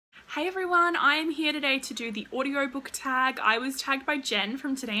Hey everyone, I am here today to do the audiobook tag. I was tagged by Jen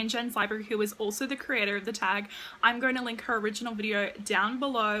from Today in Jen's Library, who is also the creator of the tag. I'm going to link her original video down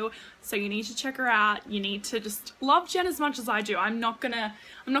below, so you need to check her out. You need to just love Jen as much as I do. I'm not gonna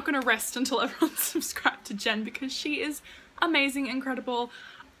rest until everyone's subscribed to Jen because she is amazing, incredible.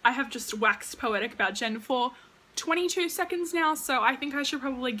 I have just waxed poetic about Jen for 22 seconds now, so I think I should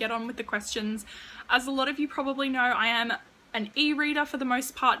probably get on with the questions. As a lot of you probably know, I am an e-reader for the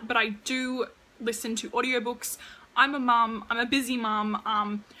most part, but I do listen to audiobooks. I'm a mum, I'm a busy mum.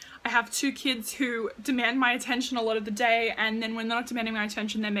 I have two kids who demand my attention a lot of the day, and then when they're not demanding my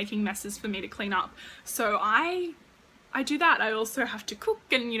attention, they're making messes for me to clean up. So I do that. I also have to cook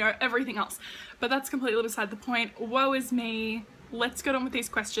and, you know, everything else. But that's completely beside the point. Woe is me. Let's get on with these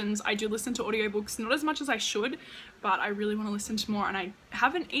questions. I do listen to audiobooks, not as much as I should, but I really want to listen to more, and I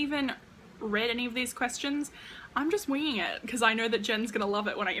haven't even read any of these questions. I'm just winging it because I know that Jen's gonna love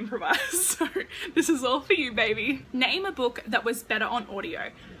it when I improvise. So this is all for you, baby. Name a book that was better on audio.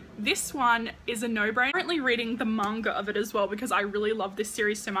 This one is a no-brainer. I'm currently reading the manga of it as well because I really love this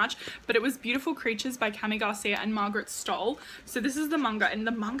series so much, but it was Beautiful Creatures by Cami Garcia and Margaret Stoll. So this is the manga, and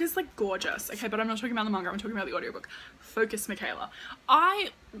the manga's like gorgeous. Okay, but I'm not talking about the manga, I'm talking about the audiobook. Focus, Michaela.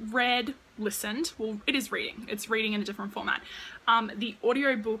 I listened, well, it is reading. It's reading in a different format. The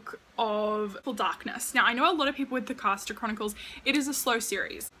audiobook of Full Darkness. Now, I know a lot of people with the Caster Chronicles, it is a slow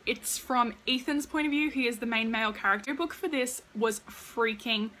series. It's from Ethan's point of view. He is the main male character. The book for this was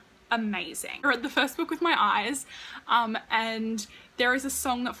freaking amazing. I read the first book with my eyes, and there is a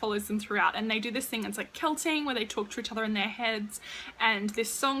song that follows them throughout, and they do this thing, it's like Kelting, where they talk to each other in their heads, and this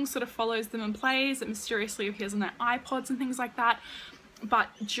song sort of follows them and plays. It mysteriously appears on their iPods and things like that. But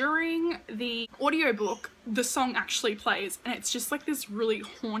during the audiobook, the song actually plays, and it's just like this really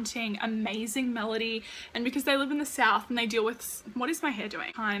haunting, amazing melody. And because they live in the South and they deal with, what is my hair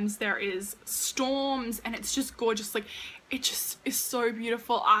doing? Times there is storms, and it's just gorgeous. Like, it just is so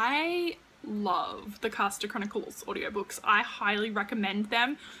beautiful. I love the Caster Chronicles audiobooks. I highly recommend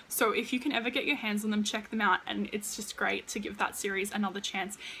them. So if you can ever get your hands on them, check them out, and it's just great to give that series another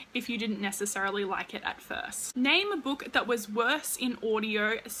chance if you didn't necessarily like it at first. Name a book that was worse in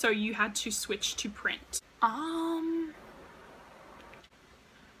audio so you had to switch to print.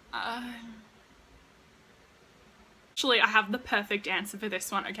 Actually, I have the perfect answer for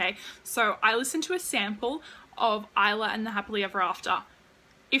this one, okay? So I listened to a sample of Isla and the Happily Ever After.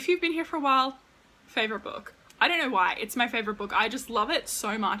 If you've been here for a while, favorite book. I don't know why, it's my favorite book. I just love it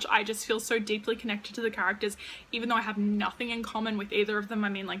so much. I just feel so deeply connected to the characters, even though I have nothing in common with either of them. I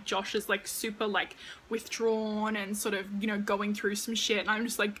mean, like, Josh is like super like withdrawn and sort of, you know, going through some shit, and I'm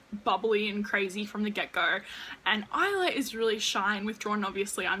just like bubbly and crazy from the get-go. And Isla is really shy and withdrawn.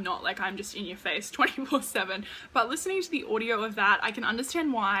 Obviously I'm not, like, I'm just in your face 24/7. But listening to the audio of that, I can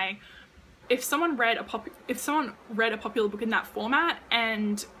understand why if someone read a popular book in that format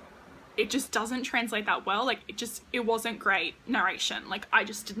and it just doesn't translate that well, like, it wasn't great narration. Like, I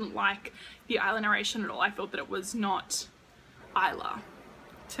just didn't like the Isla narration at all. I thought that it was not Isla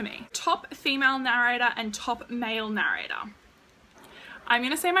to me. Top female narrator and top male narrator. I'm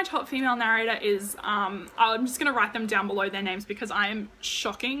gonna say my top female narrator is, I'm just gonna write them down below their names because I am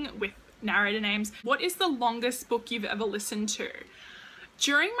shocking with narrator names. What is the longest book you've ever listened to?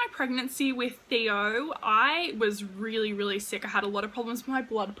 During my pregnancy with Theo, I was really sick. I had a lot of problems with my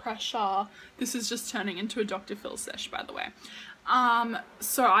blood pressure. This is just turning into a Dr. Phil sesh, by the way.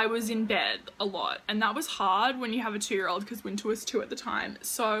 So I was in bed a lot, and that was hard when you have a 2-year-old because Winter was 2 at the time.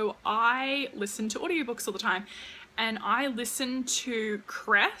 So I listened to audiobooks all the time, and I listened to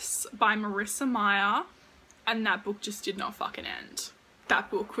Cress by Marissa Meyer, and that book just did not fucking end.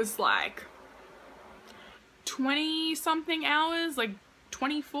 That book was like 20 something hours, like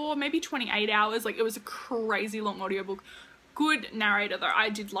 24, maybe 28 hours. Like, it was a crazy long audiobook. Good narrator though. I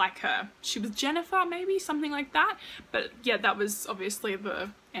did like her. She was Jennifer, maybe, something like that. But yeah, that was obviously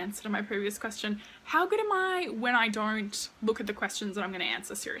the answer to my previous question. How good am I when I don't look at the questions that I'm going to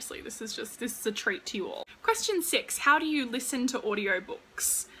answer seriously? This is a treat to you all. Question 6, how do you listen to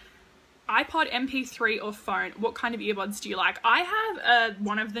audiobooks? iPod, MP3 or phone? What kind of earbuds do you like? I have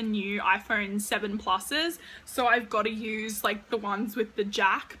one of the new iPhone 7 Pluses, so I've got to use like the ones with the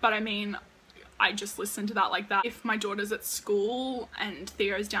jack, but I mean, I just listen to that like that. If my daughter's at school and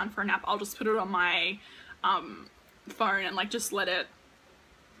Theo's down for a nap, I'll just put it on my phone and like just let it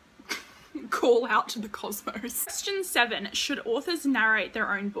call out to the cosmos. Question 7, should authors narrate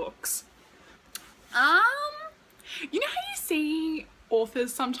their own books? You know how you see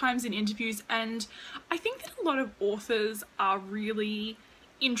authors sometimes in interviews, and I think that a lot of authors are really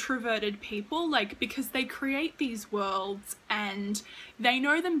introverted people, like, because they create these worlds and they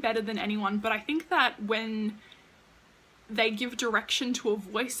know them better than anyone. But I think that when they give direction to a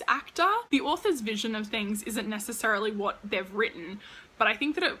voice actor, the author's vision of things isn't necessarily what they've written, but I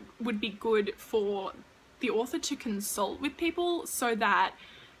think that it would be good for the author to consult with people so that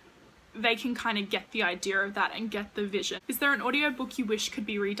they can kind of get the idea of that and get the vision. Is there an audiobook you wish could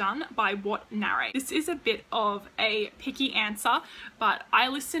be redone? By what narrate? This is a bit of a picky answer, but I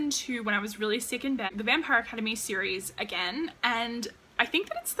listened to, when I was really sick in bed, the Vampire Academy series again, and I think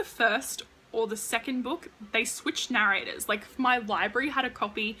that it's the first or the second book, they switched narrators. Like, my library had a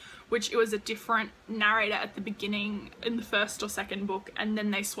copy which it was a different narrator at the beginning in the first or second book, and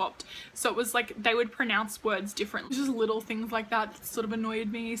then they swapped. So it was like they would pronounce words differently. Just little things like that sort of annoyed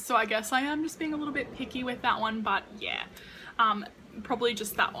me. So I guess I am just being a little bit picky with that one, but yeah. Probably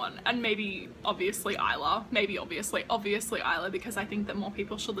just that one, and maybe obviously Isla, obviously Isla, because I think that more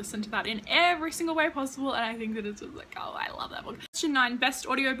people should listen to that in every single way possible, and I think that it's just like, oh, I love that book. Question 9, best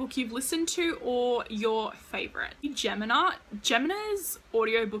audiobook you've listened to or your favorite? Gemina's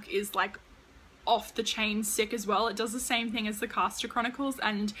audiobook is like off the chain sick as well. It does the same thing as the Caster Chronicles,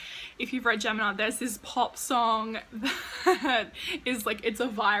 and if you've read Gemina, there's this pop song that is like, it's a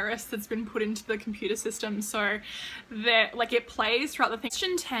virus that's been put into the computer system, so like it plays throughout the thing.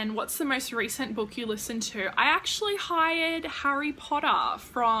 Question 10, what's the most recent book you listened to? I actually hired Harry Potter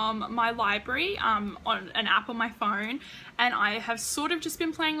from my library on an app on my phone, and I have sort of just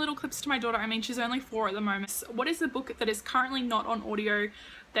been playing little clips to my daughter. I mean, she's only 4 at the moment. What is the book that is currently not on audio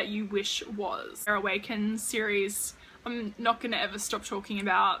that you wish was? Air Awakens series. I'm not gonna ever stop talking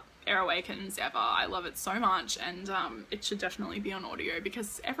about Air Awakens ever. I love it so much, and it should definitely be on audio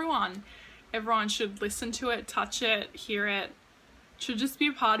because everyone should listen to it, touch it, hear it. It should just be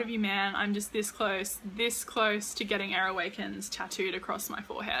a part of you, man. I'm just this close to getting Air Awakens tattooed across my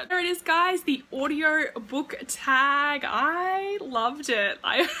forehead. There it is, guys, the audiobook tag. I loved it.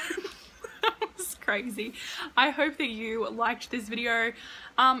 That was crazy. I hope that you liked this video.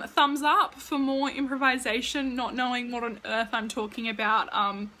 Thumbs up for more improvisation, not knowing what on earth I'm talking about.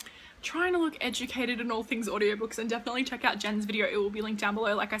 Trying to look educated in all things audiobooks, and definitely check out Jen's video. It will be linked down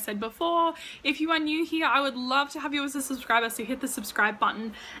below, like I said before. If you are new here, I would love to have you as a subscriber, so hit the subscribe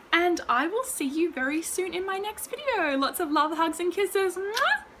button, and I will see you very soon in my next video. Lots of love, hugs, and kisses.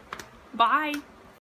 Mwah! Bye.